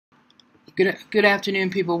Good afternoon,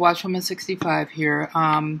 people. Watchwoman 65 here.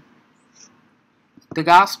 The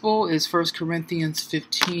gospel is 1 Corinthians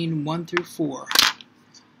 15, 1 through 4.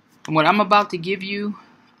 And what I'm about to give you,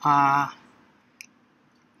 I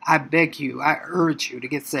beg you, I urge you to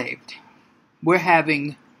get saved. We're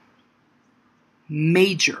having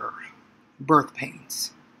major birth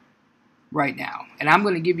pains right now. And I'm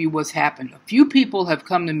going to give you what's happened. A few people have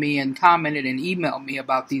come to me and commented and emailed me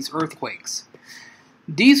about these earthquakes.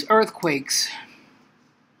 These earthquakes,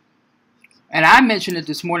 and I mentioned it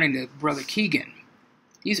this morning to Brother Keegan,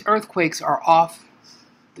 these earthquakes are off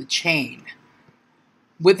the chain.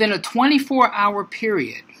 Within a 24-hour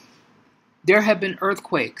period, there have been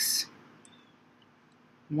earthquakes.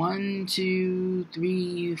 1, 2,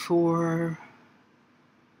 3, 4,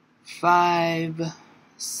 5,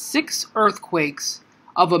 6 earthquakes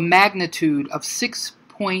of a magnitude of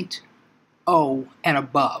 6.0 and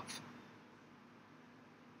above.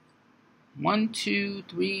 1, 2,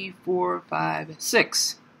 3, 4, 5,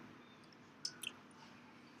 6.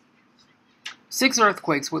 6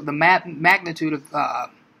 earthquakes with the magnitude of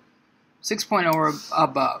 6.0 or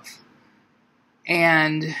above.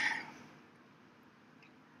 And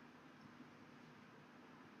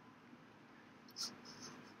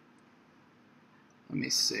let me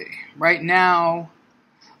see. Right now,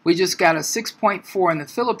 we just got a 6.4 in the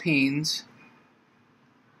Philippines.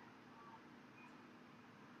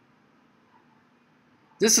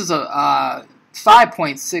 This is a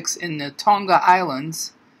 5.6 in the Tonga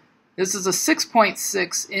Islands. This is a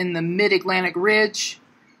 6.6 in the Mid-Atlantic Ridge,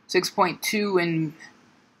 6.2 in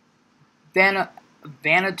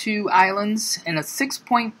Vanuatu Islands, and a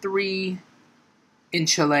 6.3 in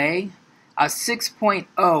Chile, a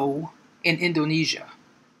 6.0 in Indonesia.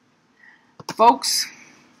 Folks,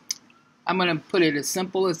 I'm going to put it as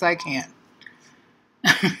simple as I can.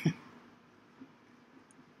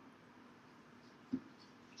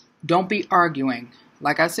 Don't be arguing.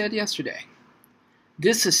 Like I said yesterday,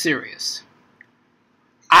 this is serious.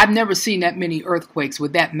 I've never seen that many earthquakes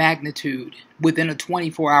with that magnitude within a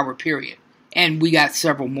 24-hour period. And we got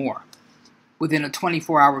several more within a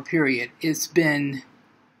 24-hour period. It's been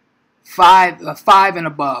 5 and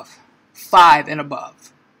above. 5 and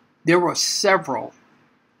above. There were several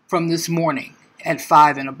from this morning at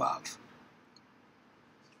 5 and above.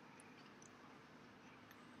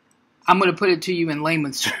 I'm going to put it to you in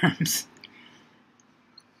layman's terms.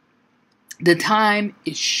 The time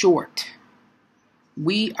is short.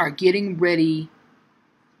 We are getting ready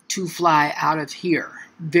to fly out of here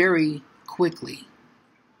very quickly.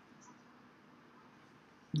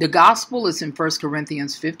 The gospel is in 1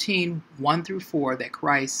 Corinthians 15, 1 through 4, that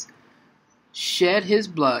Christ shed his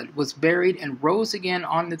blood, was buried, and rose again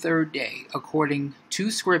on the third day, according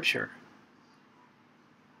to Scripture.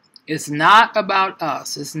 It's not about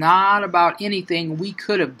us. It's not about anything we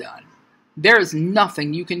could have done. There is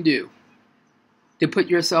nothing you can do to put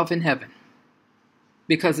yourself in heaven,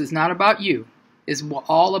 because it's not about you. It's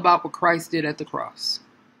all about what Christ did at the cross.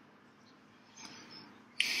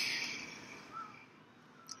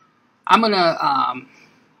 I'm going to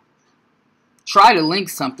try to link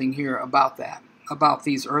something here about that, about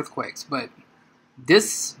these earthquakes, but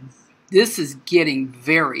this is getting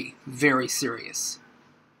very, very serious.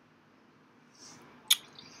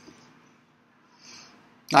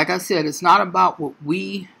 Like I said, it's not about what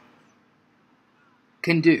we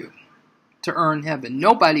can do to earn heaven.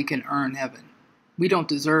 Nobody can earn heaven. We don't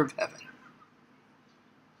deserve heaven.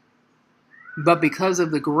 But because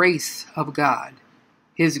of the grace of God,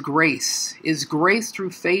 His grace is grace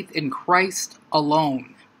through faith in Christ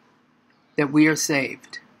alone that we are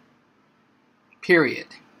saved. Period.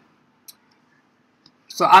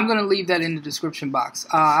 So I'm going to leave that in the description box.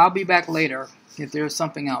 I'll be back later if there's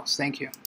something else. Thank you.